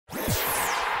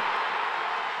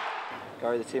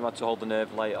Gary, the team had to hold the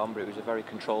nerve late on, but it was a very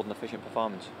controlled and efficient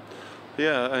performance.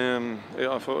 Yeah,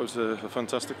 I thought it was a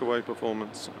fantastic away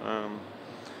performance.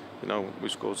 You know, we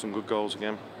scored some good goals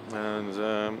again, and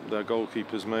their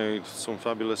goalkeepers made some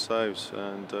fabulous saves.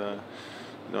 And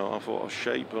you know, I thought our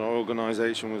shape and our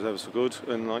organisation was ever so good.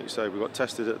 And like you say, we got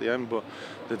tested at the end, but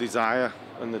the desire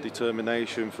and the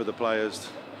determination for the players,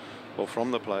 or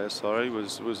from the players, sorry,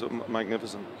 was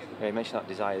magnificent. Yeah, you mentioned that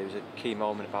desire. There was a key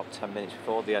moment about 10 minutes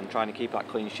before the end, trying to keep that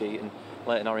clean sheet, and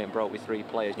Leyton Orient broke with 3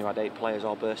 players, and you had 8 players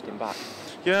all bursting back.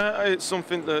 Yeah, it's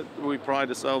something that we pride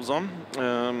ourselves on.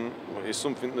 It's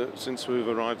something that since we've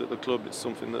arrived at the club, it's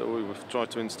something that we've tried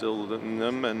to instill in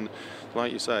them. And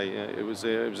like you say, it was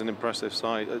an impressive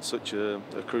sight at such a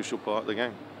crucial part of the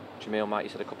game. Jamil Matt, you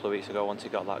said a couple of weeks ago, once he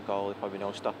got that goal, there's probably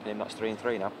no stopping him. That's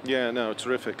 3-3 now. Yeah, no,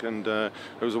 terrific, and it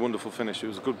was a wonderful finish. It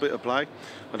was a good bit of play.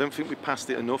 I don't think we passed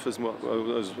it enough as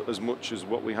much as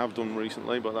what we have done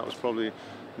recently, but that was probably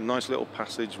a nice little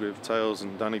passage with Tails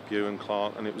and Danny Pugh and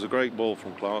Clark, and it was a great ball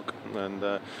from Clark.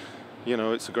 And you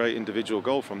know, it's a great individual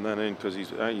goal from then in, because he's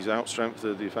outstrengthened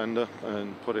the defender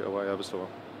and put it away ever so well.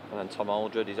 And then Tom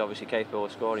Aldred, he's obviously capable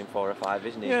of scoring 4 or 5,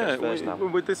 isn't he? Yeah,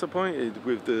 we're disappointed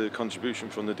with the contribution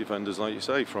from the defenders, like you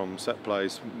say, from set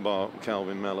plays, bar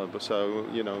Calvin Mellor. But so,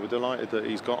 you know, we're delighted that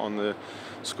he's got on the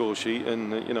score sheet,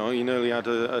 and you know, he nearly had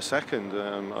a second.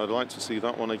 I'd like to see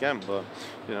that one again, but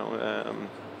you know,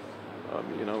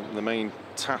 the main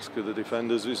task of the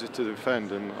defenders is to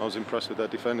defend, and I was impressed with their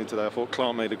defending today. I thought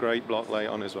Clark made a great block late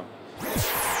on as well.